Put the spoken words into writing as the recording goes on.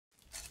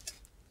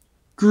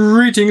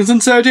Greetings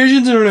and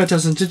salutations, Internet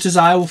Testing. This is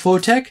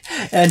Wolfphototech,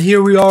 and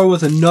here we are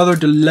with another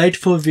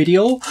delightful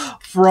video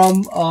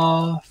from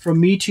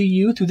me to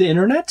you through the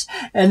internet.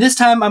 And this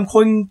time I'm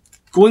going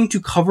to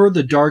cover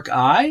The Dark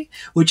Eye,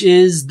 which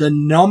is the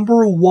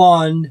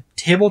 #1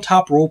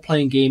 tabletop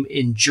role-playing game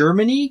in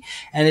Germany,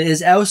 and it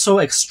is also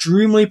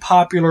extremely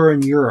popular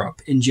in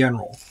Europe in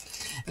general.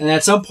 And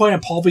at some point I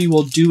probably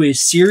will do a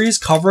series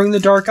covering The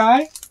Dark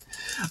Eye,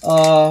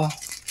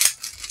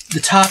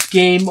 the top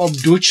game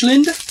of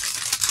Deutschland.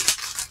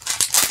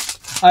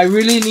 I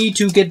really need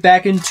to get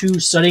back into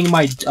studying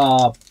my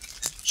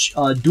Deutsch,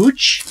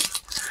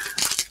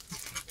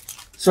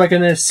 so I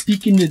can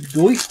speak in the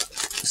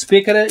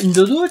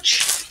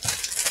Deutsch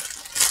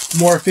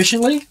more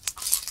efficiently.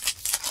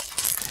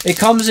 It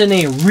comes in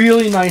a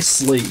really nice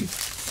sleeve.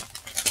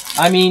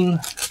 I mean,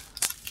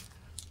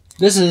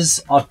 this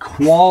is a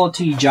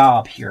quality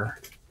job here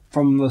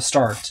from the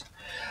start.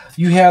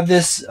 You have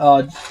this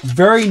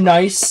very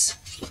nice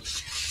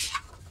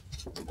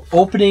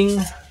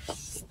opening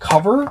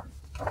cover.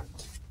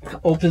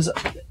 Opens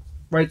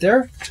right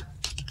there.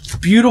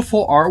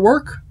 Beautiful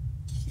artwork.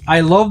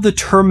 I love the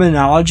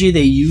terminology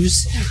they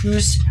use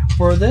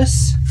for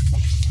this.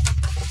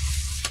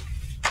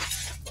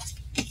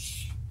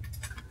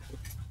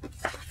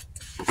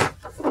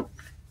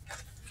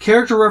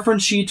 Character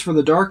reference sheets for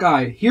The Dark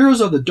Eye.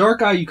 Heroes of The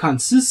Dark Eye, you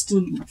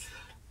consistently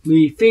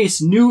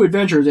face new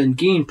adventures and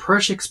gain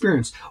fresh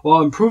experience.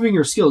 While improving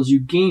your skills, you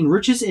gain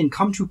riches and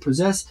come to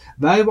possess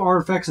valuable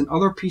artifacts and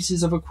other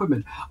pieces of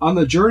equipment. On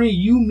the journey,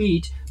 you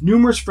meet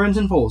numerous friends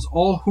and foes,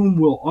 all whom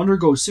will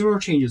undergo similar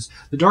changes.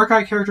 The Dark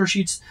Eye character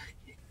sheets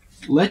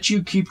let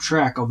you keep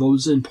track of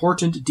those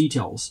important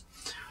details.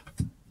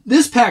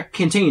 This pack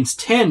contains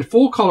 10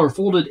 full-color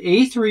folded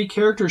A3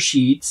 character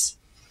sheets,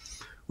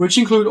 which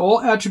include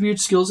all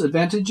attributes, skills,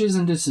 advantages,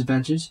 and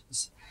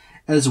disadvantages,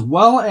 as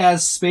well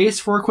as space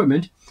for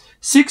equipment.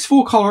 6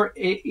 full-color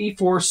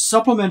A4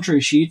 supplementary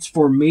sheets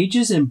for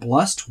mages and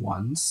blessed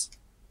ones,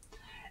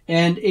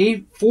 and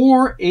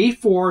 4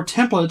 A4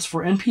 templates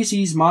for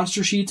NPCs,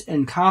 monster sheets,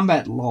 and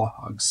combat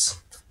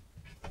logs.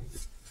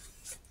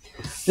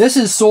 This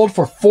is sold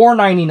for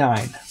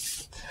 $4.99.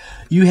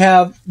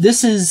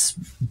 This is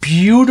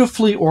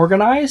beautifully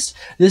organized.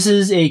 This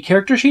is a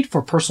character sheet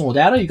for personal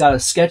data. You got a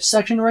sketch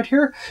section right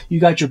here. You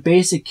got your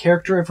basic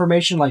character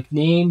information like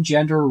name,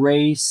 gender,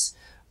 race,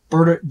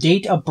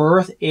 date of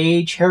birth,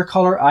 age, hair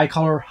color, eye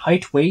color,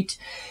 height, weight,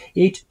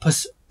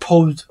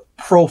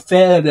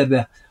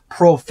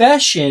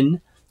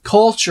 profession,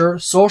 culture,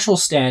 social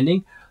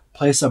standing,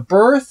 place of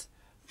birth,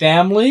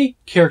 family,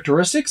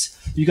 characteristics.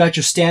 You got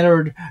your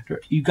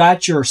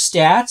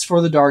stats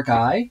for The Dark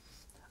Eye.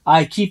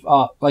 I keep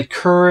like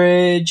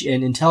courage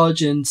and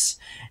intelligence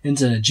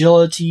and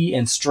agility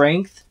and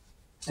strength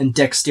and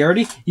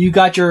dexterity. You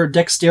got your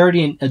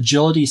dexterity and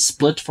agility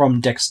split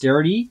from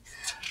dexterity.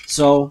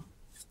 So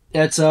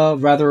that's a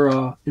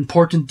rather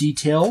important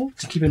detail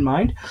to keep in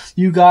mind.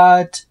 You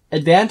got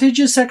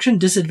advantages section,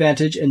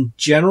 disadvantage, and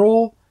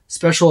general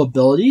special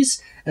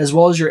abilities, as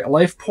well as your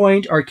life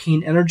point,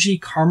 arcane energy,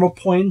 karma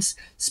points,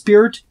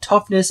 spirit,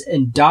 toughness,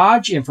 and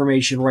dodge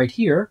information right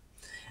here,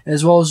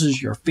 as well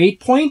as your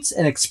fate points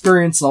and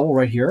experience level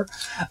right here.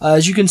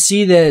 As you can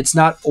see that it's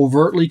not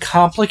overtly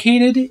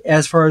complicated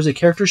as far as a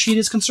character sheet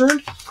is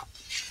concerned.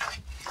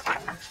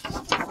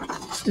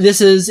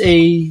 This is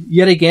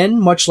yet again,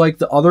 much like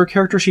the other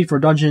character sheet for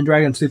Dungeons &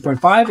 Dragons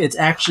 3.5, it's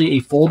actually a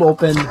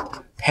fold-open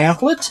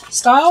pamphlet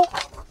style.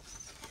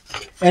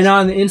 And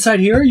on the inside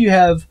here, you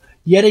have,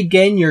 yet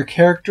again, your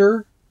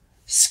character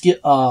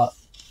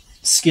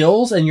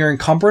skills and your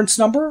encumbrance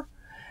number,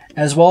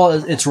 as well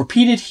as it's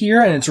repeated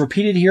here and it's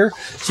repeated here.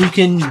 So you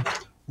can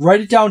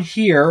write it down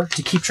here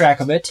to keep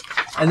track of it.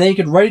 And then you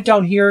can write it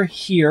down here.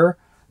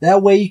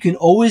 That way you can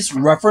always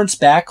reference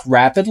back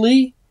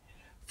rapidly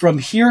from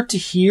here to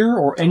here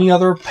or any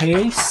other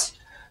place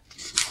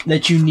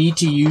that you need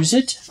to use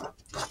it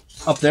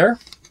up there.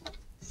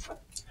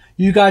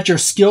 You got your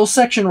skill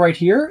section right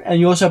here, and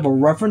you also have a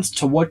reference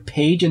to what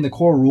page in the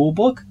core rule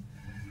book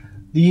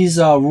these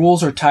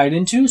rules are tied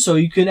into. So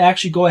you can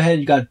actually go ahead,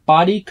 you got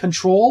body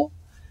control,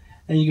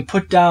 and you can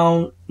put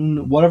down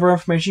whatever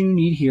information you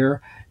need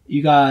here.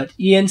 You got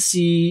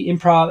ENC,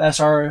 improv,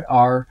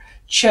 SRR,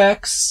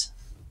 checks,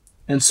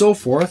 and so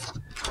forth.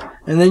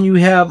 And then you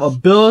have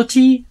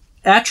ability,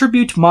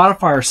 attribute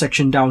modifier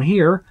section down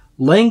here,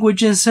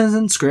 languages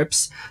and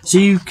scripts. So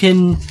you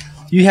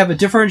have a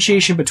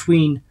differentiation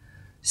between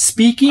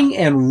speaking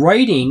and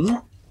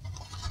writing.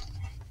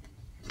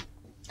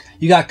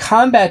 You got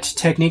combat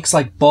techniques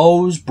like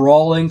bows,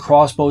 brawling,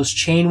 crossbows,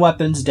 chain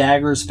weapons,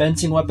 daggers,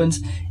 fencing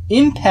weapons,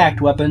 impact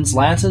weapons,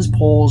 lances,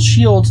 poles,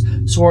 shields,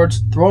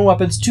 swords, thrown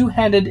weapons,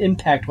 two-handed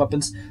impact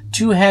weapons,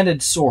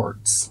 two-handed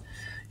swords.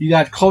 You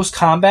got close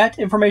combat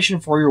information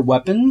for your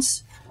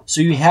weapons. So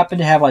you happen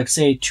to have, like,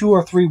 say, 2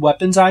 or 3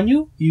 weapons on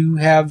you. You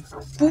have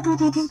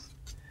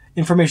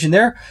information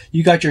there.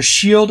 You got your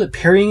shield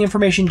parrying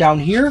information down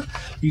here.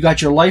 You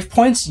got your life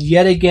points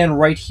yet again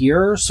right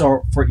here,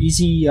 so for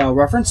easy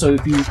reference. So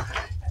if you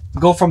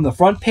go from the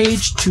front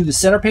page to the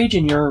center page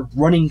and you're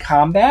running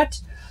combat,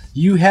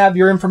 you have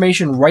your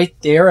information right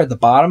there at the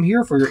bottom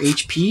here for your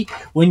HP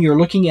when you're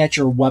looking at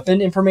your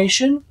weapon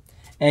information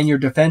and your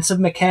defensive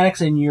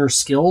mechanics and your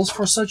skills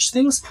for such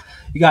things.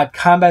 You got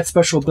combat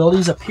special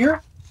abilities up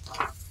here.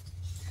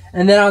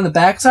 And then on the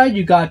backside,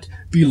 you got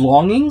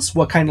belongings,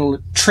 what kind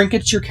of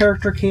trinkets your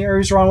character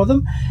carries around with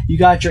them. You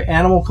got your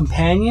animal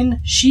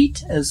companion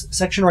sheet as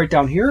section right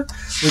down here,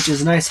 which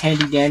is a nice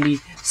handy dandy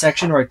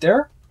section right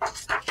there.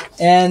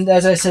 And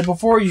as I said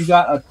before, you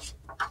got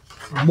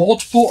a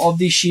multiple of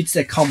these sheets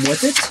that come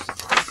with it.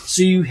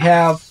 So you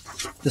have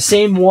the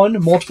same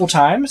one multiple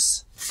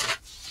times,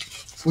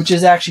 which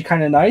is actually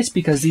kind of nice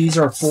because these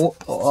are full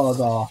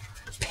the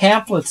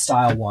pamphlet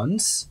style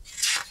ones.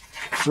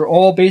 They're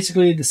all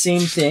basically the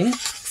same thing,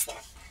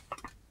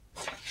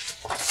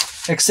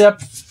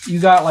 except you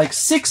got like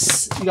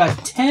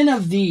 10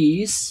 of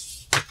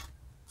these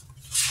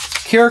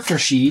character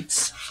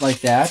sheets like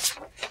that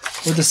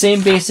with the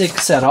same basic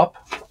setup.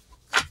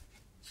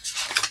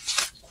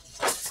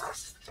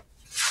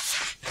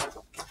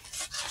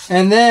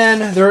 And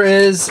then there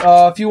is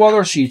a few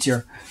other sheets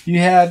here. You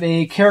have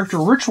a character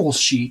ritual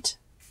sheet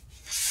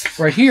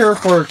right here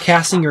for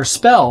casting your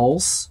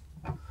spells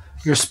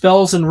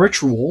and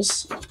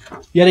rituals.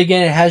 Yet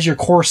again, it has your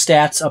core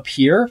stats up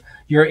here,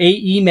 your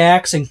AE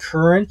max and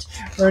current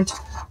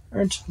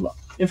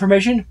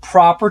information,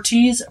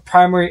 properties,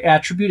 primary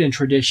attribute and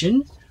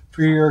tradition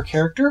for your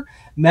character,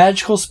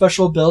 magical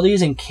special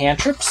abilities and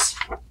cantrips.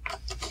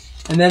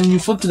 And then you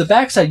flip to the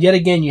backside, yet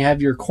again, you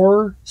have your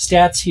core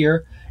stats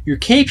here, your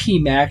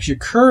KP max, your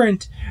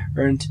current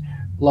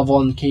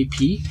level in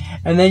KP,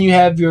 and then you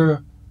have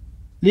your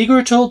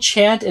liturgical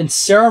chant and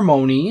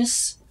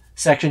ceremonies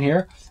section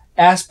here,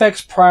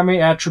 aspects,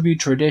 primary attribute,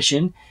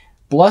 tradition,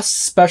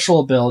 blessed special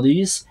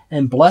abilities,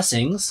 and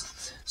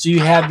blessings. So you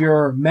have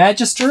your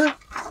magister,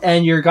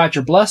 and you got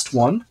your blessed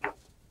one,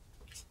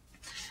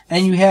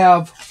 and you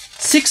have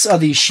 6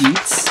 of these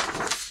sheets.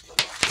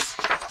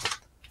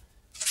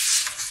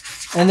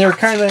 And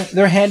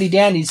they're handy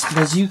dandies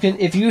because you can,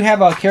 if you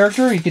have a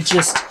character, you could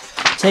just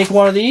take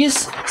one of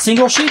these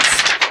single sheets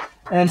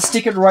and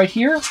stick it right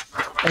here,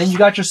 and you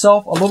got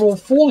yourself a little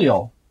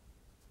folio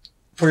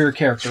for your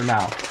character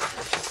now.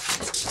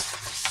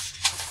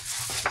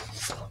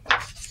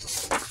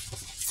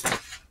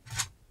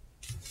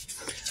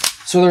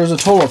 So there's a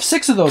total of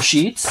 6 of those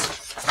sheets.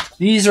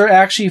 These are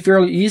actually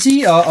fairly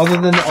easy, other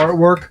than the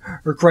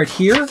artwork right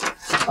here.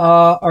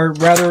 Are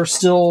rather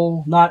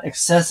still not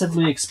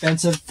excessively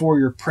expensive for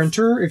your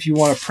printer if you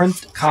want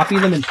to copy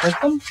them and print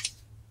them.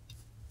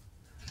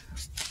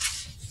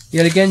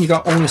 Yet again, you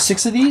got only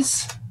 6 of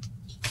these.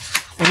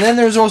 And then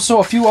there's also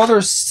a few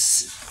other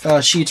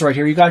sheets right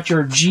here. You got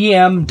your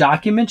GM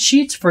document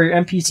sheets for your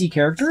NPC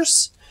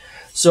characters.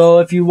 So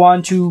if you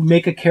want to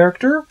make a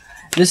character,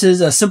 this is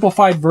a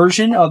simplified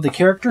version of the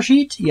character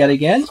sheet. Yet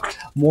again,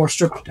 more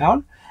stripped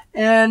down.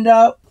 And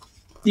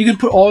you can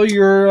put all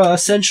your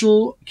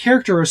essential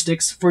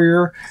characteristics for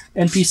your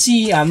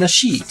NPC on the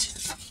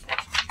sheet.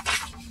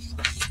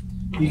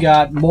 You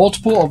got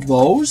multiple of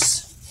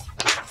those.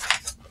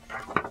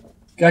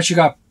 You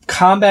got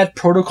combat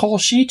protocol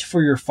sheet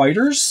for your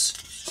fighters.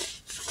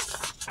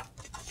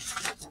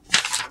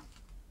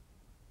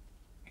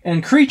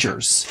 And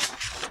creatures.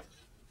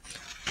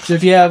 So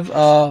if you have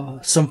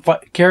some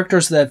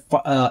characters that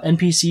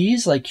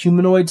NPCs, like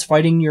humanoids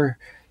fighting your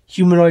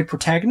humanoid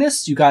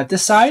protagonists, you got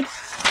this side.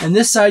 And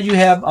this side you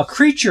have a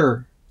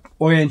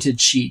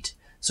creature-oriented sheet.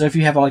 So if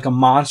you have like a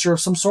monster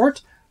of some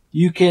sort,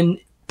 you can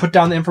put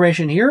down the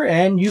information here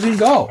and you can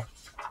go.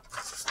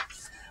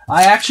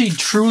 I actually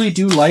truly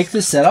do like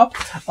this setup.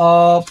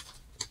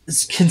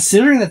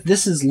 Considering that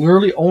this is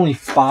literally only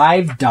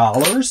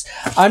 $5,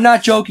 I'm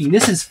not joking.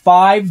 This is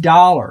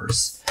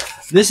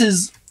 $5. This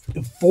is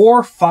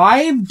for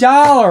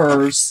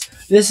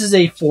 $5. This is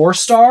a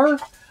 4-star.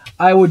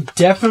 I would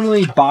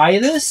definitely buy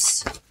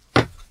this.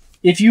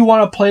 If you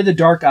want to play the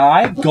Dark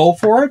Eye, go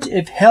for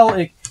it.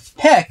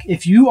 Heck,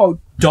 if you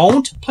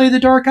don't play the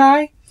Dark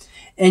Eye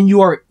and you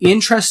are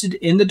interested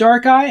in the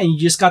Dark Eye and you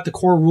just got the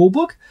core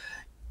rulebook,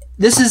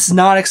 this is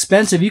not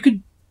expensive. You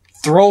could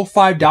throw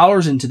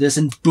 $5 into this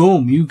and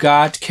boom, you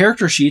got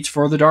character sheets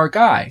for the Dark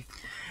Eye.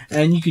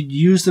 And you could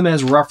use them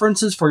as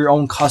references for your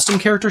own custom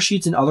character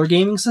sheets in other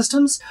gaming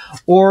systems,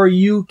 or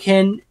you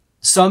can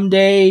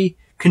someday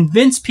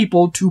convince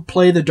people to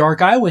play the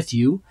Dark Eye with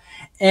you,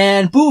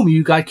 and boom,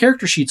 you got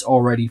character sheets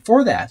already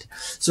for that.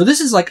 So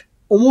this is like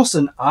almost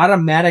an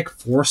automatic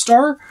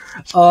 4-star.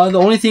 The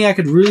only thing I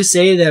could really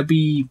say that'd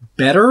be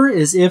better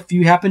is if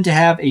you happen to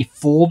have a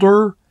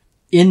folder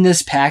in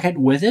this packet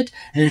with it,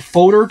 and a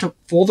folder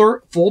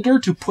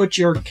to put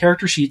your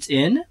character sheets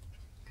in.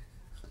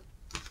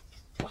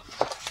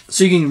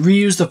 So you can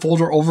reuse the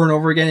folder over and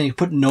over again, and you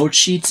put note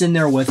sheets in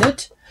there with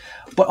it.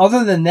 But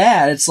other than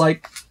that, it's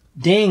like,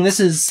 dang, this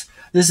is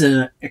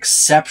an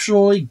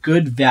exceptionally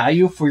good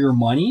value for your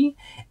money,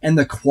 and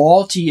the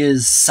quality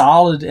is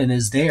solid and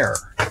is there.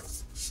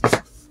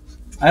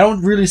 I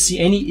don't really see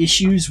any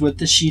issues with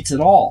the sheets at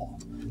all.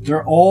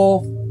 They're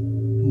all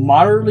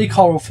moderately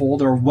colorful.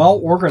 They're well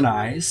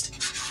organized.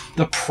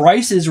 The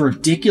price is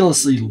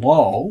ridiculously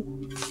low.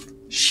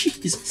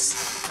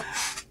 Jesus.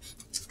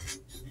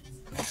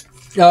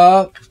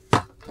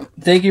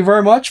 Thank you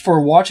very much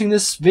for watching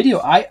this video.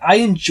 I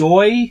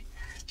enjoy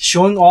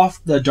showing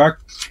off the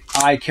Dark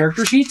Eye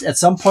character sheets. At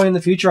some point in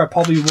the future, I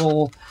probably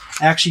will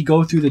actually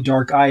go through the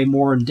Dark Eye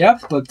more in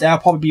depth, but that'll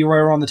probably be right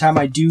around the time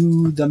I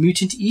do the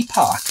Mutant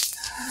Epoch,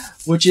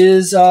 which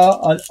is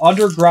an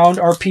underground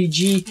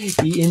RPG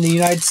in the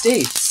United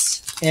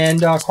States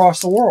and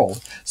across the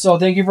world. So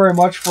thank you very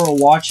much for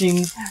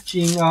watching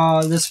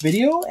this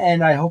video,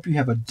 and I hope you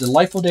have a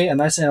delightful day, a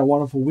nice and a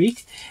wonderful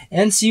week,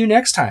 and see you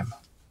next time.